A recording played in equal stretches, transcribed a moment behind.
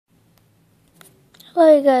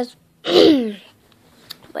Hello, you guys.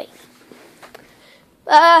 Wait.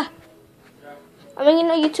 I'm making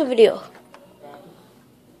a YouTube video.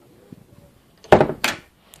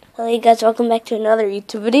 Hello, you guys. Welcome back to another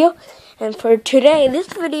YouTube video. And for today, this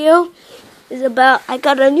video is about I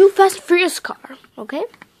got a new Fast and Furious car. Okay.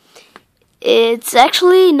 It's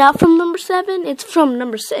actually not from number 7. It's from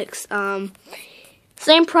number 6.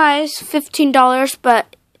 Same price, $15,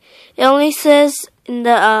 but it only says in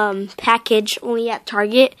the package only at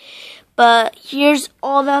Target. But here's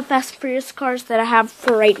all the Fast and Furious cars that I have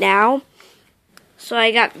for right now. So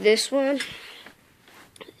I got this one,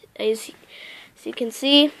 as you can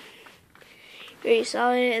see. Very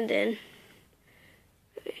solid, and then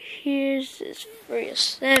here's this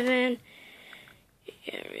Furious 7. You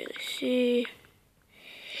can't really see.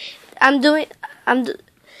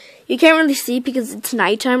 You can't really see because it's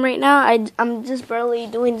nighttime right now. I'm just barely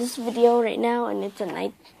doing this video right now, and it's at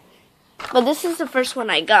night. But this is the first one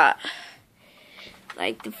I got,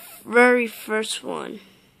 like the very first one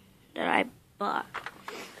that I bought.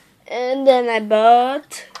 And then I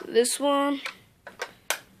bought this one,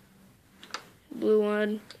 blue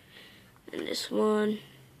one, and this one.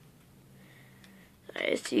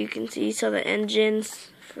 So you can see some of the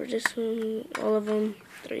engines for this one, all of them,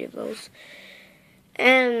 3 of those.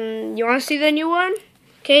 And you want to see the new one?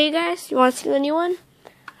 Okay, you guys, you want to see the new one?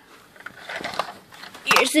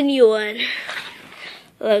 Here's the new one.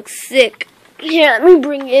 Looks sick. Here, let me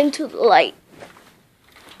bring it into the light.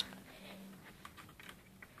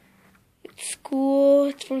 It's cool.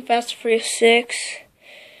 It's from Fast and Furious 6.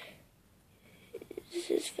 This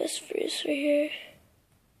is Fast and Furious right here.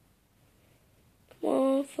 Come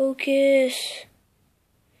on, focus.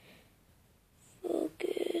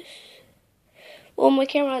 Focus. Well, my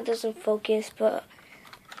camera doesn't focus, but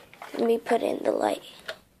let me put it in the light.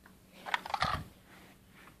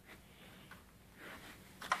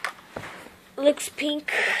 Looks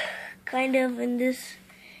pink, kind of, in this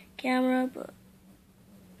camera, but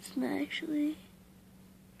it's not actually.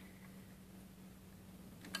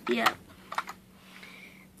 Yeah.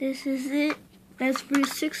 This is it. That's for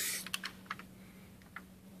 6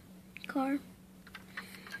 car.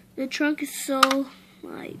 The trunk is so,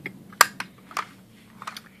 like,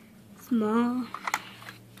 small.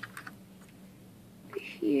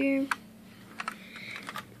 Here.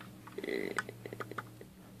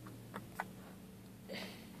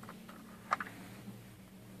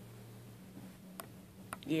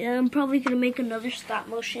 Yeah, I'm probably gonna make another stop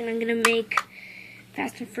motion. I'm gonna make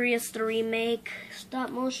Fast and Furious the remake stop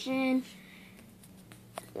motion.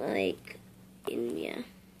 Like, yeah.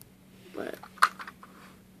 But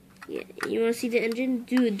yeah, you wanna see the engine?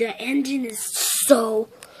 Dude, the engine is so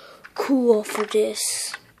cool for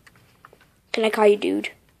this. Can I call you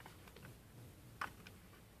dude?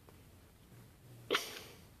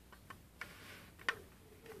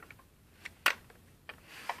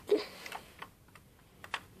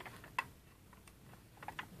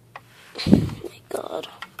 Oh my God.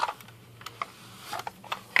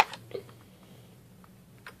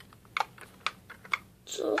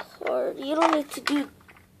 So hard. You don't need to do.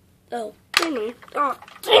 Oh, damn it. Oh,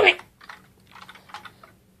 damn it.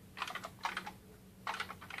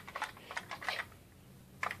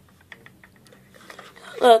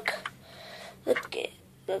 Look it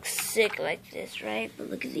looks sick like this, right?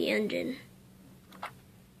 But look at the engine.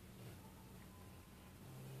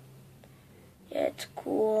 Yeah, it's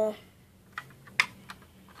cool.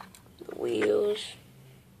 The wheels.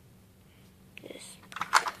 This.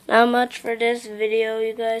 Not much for this video,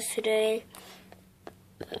 you guys, today.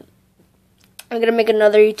 I'm gonna make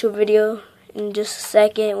another YouTube video in just a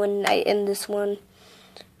second when I end this one.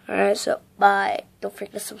 Alright, so bye. Don't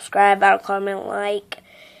forget to subscribe, comment, like,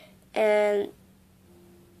 and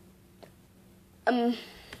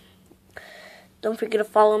don't forget to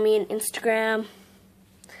follow me on Instagram.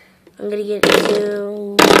 I'm gonna get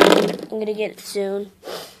it soon.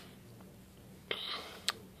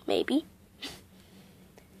 Maybe.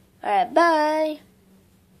 Alright, bye.